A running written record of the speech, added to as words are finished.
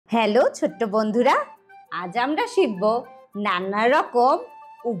Hello ছোট্ট বন্ধুরা, আজ আমরা শিখব নানা রকম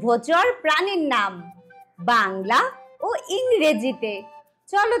উভচর প্রাণীর নাম বাংলা ও ইংরেজিতে।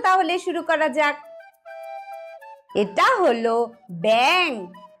 চলো তাহলে শুরু করা যাক। এটা হলো ব্যাঙ।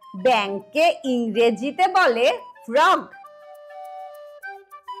 ব্যাঙকে ইংরেজিতে বলে ফ্রগ।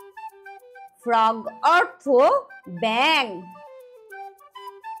 ফ্রগ অর্থ ব্যাঙ।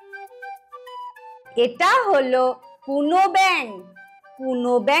 এটা হলো কুনো ব্যাঙ।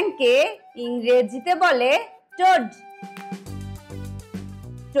 কুনো ব্যাঙকে ইংরেজিতে বলে টোড।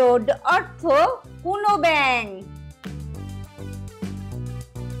 টোড অর্থ কুনো ব্যাঙ।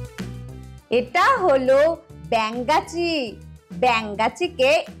 এটা হলো ব্যাঙগাচি।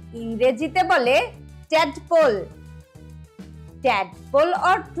 ব্যাঙগাচিকে ইংরেজিতে বলে ট্যাডপোল। ট্যাডপোল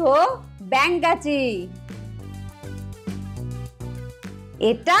অর্থ ব্যাঙগাচি।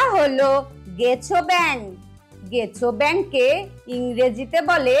 এটা হলো গেছো ব্যাঙ। গেছো ব্যাঙকে ইংরেজিতে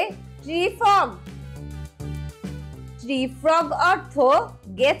বলে ট্রি ফ্রগ। ট্রি ফ্রগ অর্থ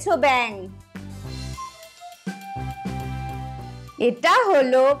গেছো ব্যাঙ। এটা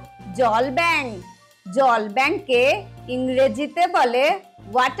হলো জল ব্যাঙ। জল ব্যাঙকে ইংরেজিতে বলে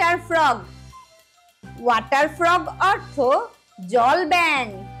ওয়াটার ফ্রগ। ওয়াটার ফ্রগ অর্থ জল ব্যাঙ।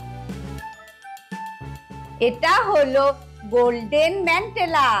 এটা হলো গোল্ডেন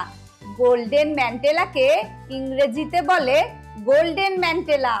ম্যান্টেলা। গোল্ডেন ম্যান্টেলাকে ইংরেজিতে বলে গোল্ডেন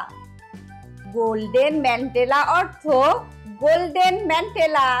ম্যান্টেলা। গোল্ডেন ম্যান্টেলা অর্থ গোল্ডেন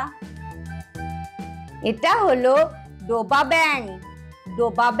ম্যান্টেলা। এটা হলো ডোবা ব্যাঙ।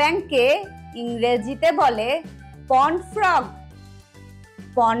 ডোবা ব্যাঙকে ইংরেজিতে বলে পন্ড ফ্রগ।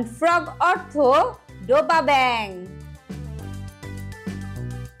 পন্ড ফ্রগ অর্থ ডোবা ব্যাঙ।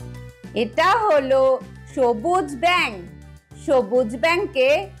 এটা হলো সবুজ ব্যাঙ। সবুজ ব্যাঙকে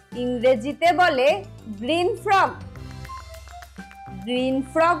ইংরেজিতে বলে গ্রিন ফ্রগ। গ্রিন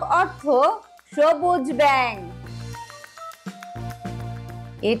ফ্রগ অর্থ সবুজ ব্যাঙ।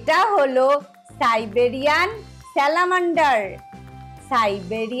 এটা হলো সাইবেরিয়ান স্যালামান্ডার।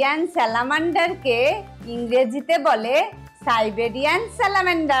 সাইবেরিয়ান স্যালামান্ডারকে ইংরেজিতে বলে সাইবেরিয়ান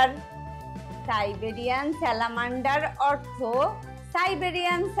স্যালামান্ডার। সাইবেরিয়ান স্যালামান্ডার অর্থ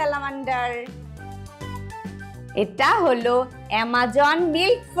সাইবেরিয়ান স্যালামান্ডার। এটা হলো Amazon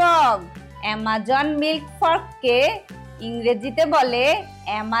milk frog. Amazon milk ফ্রগকে ইংরেজিতে বলে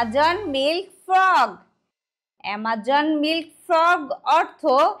Amazon milk frog. Amazon milk frog অর্থ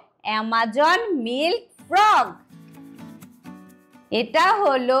অ্যামাজন মিল্ক ফ্রগ। এটা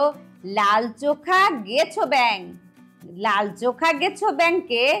হলো লাল চোখা গেছো ব্যাঙ। লাল চোখা গেছো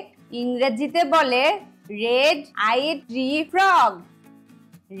ব্যাঙকে ইংরেজিতে বলে red I'd tree frog.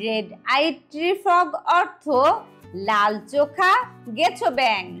 Red I'd tree frog অর্থ লাল চোখা গেছো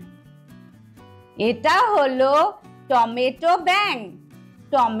ব্যাঙ। এটা হলো টমেটো ব্যাঙ।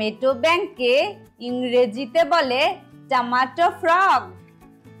 টমেটো ব্যাঙকে ইংরেজিতে বলে টমেটো ফ্রগ।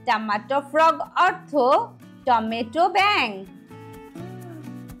 টমেটো ফ্রগ অর্থ টমেটো ব্যাঙ।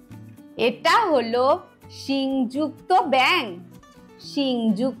 এটা হলো শিংযুক্ত ব্যাঙ।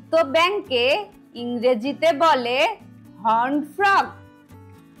 শিংযুক্ত ব্যাঙকে ইংরেজিতে বলে হর্ন ফ্রগ।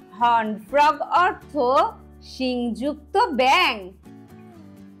 হর্ন ফ্রগ অর্থ শিংযুক্ত ব্যাঙ।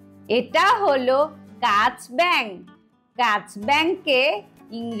 এটা হলো কাচ ব্যাঙ। কাচ ব্যাঙকে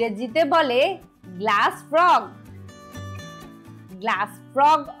ইংরেজিতে বলে গ্লাস ফ্রগ। গ্লাস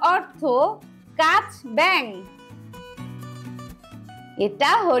ফ্রগ অর্থ কাচ ব্যাঙ।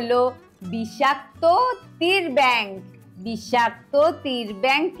 এটা হলো বিষাক্ত তীর ব্যাঙ। বিষাক্ত তীর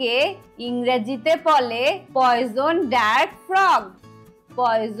ব্যাঙকে ইংরেজিতে বলে poison dirt frog.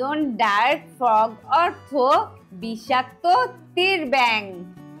 Poison dirt frog অর্থ বিষাক্ত তীর ব্যাঙ।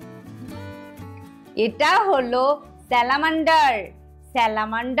 এটা হলো স্যালামান্ডার।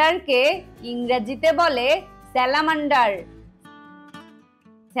 স্যালামান্ডারকে ইংরেজিতে বলে স্যালামান্ডার।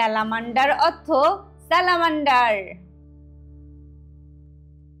 স্যালামান্ডার অর্থ স্যালামান্ডার।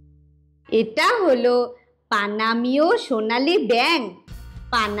 এটা হলো পানামীয় সোনালী ব্যাঙ।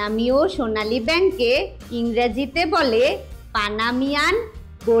 পানামীয় সোনালী ব্যাঙকে ইংরেজিতে বলে পানামিয়ান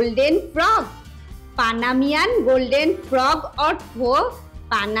গোল্ডেন ফ্রগ। পানামিয়ান গোল্ডেন ফ্রগ অর্থ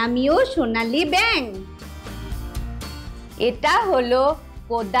পানামীয় সোনালী ব্যাঙ। এটা হলো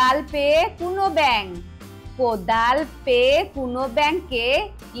কোদাল পেয়ে কুনো ব্যাঙ। কোদাল পেয়ে কুনো ব্যাঙকে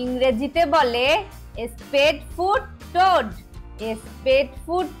ইংরেজিতে বলে স্পেডফুট টোড।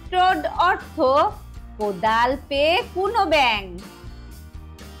 স্পেডফুট টোড অর্থ কোদাল পেয়ে কুনো ব্যাঙ।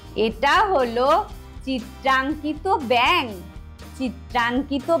 এটা হলো চিত্রাঙ্কিত ব্যাঙ।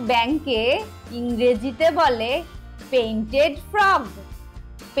 চিত্রাঙ্কিত ব্যাঙকে ইংরেজিতে বলে পেইন্টেড ফ্রগ।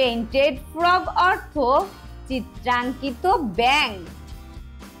 পেইন্টেড ফ্রগ অর্থ চিত্রাঙ্কিত ব্যাঙ।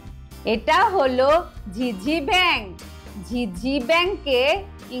 এটা হলো ঝিঝি ব্যাঙ। ঝিঝি ব্যাঙকে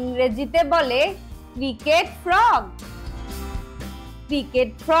ইংরেজিতে বলে ক্রিকেট ফ্রগ।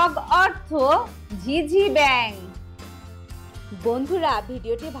 ক্রিকেট ফ্রগ অর্থ ঝিঝি ব্যাঙ। বন্ধুরা,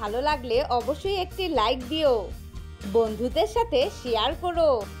 ভিডিওটি ভালো লাগলে অবশ্যই একটি লাইক দিও, বন্ধুদের সাথে শেয়ার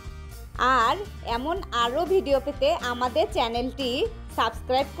করো, আর এমন আরও ভিডিও পেতে আমাদের চ্যানেলটি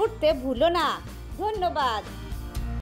সাবস্ক্রাইব করতে ভুলো না। ধন্যবাদ।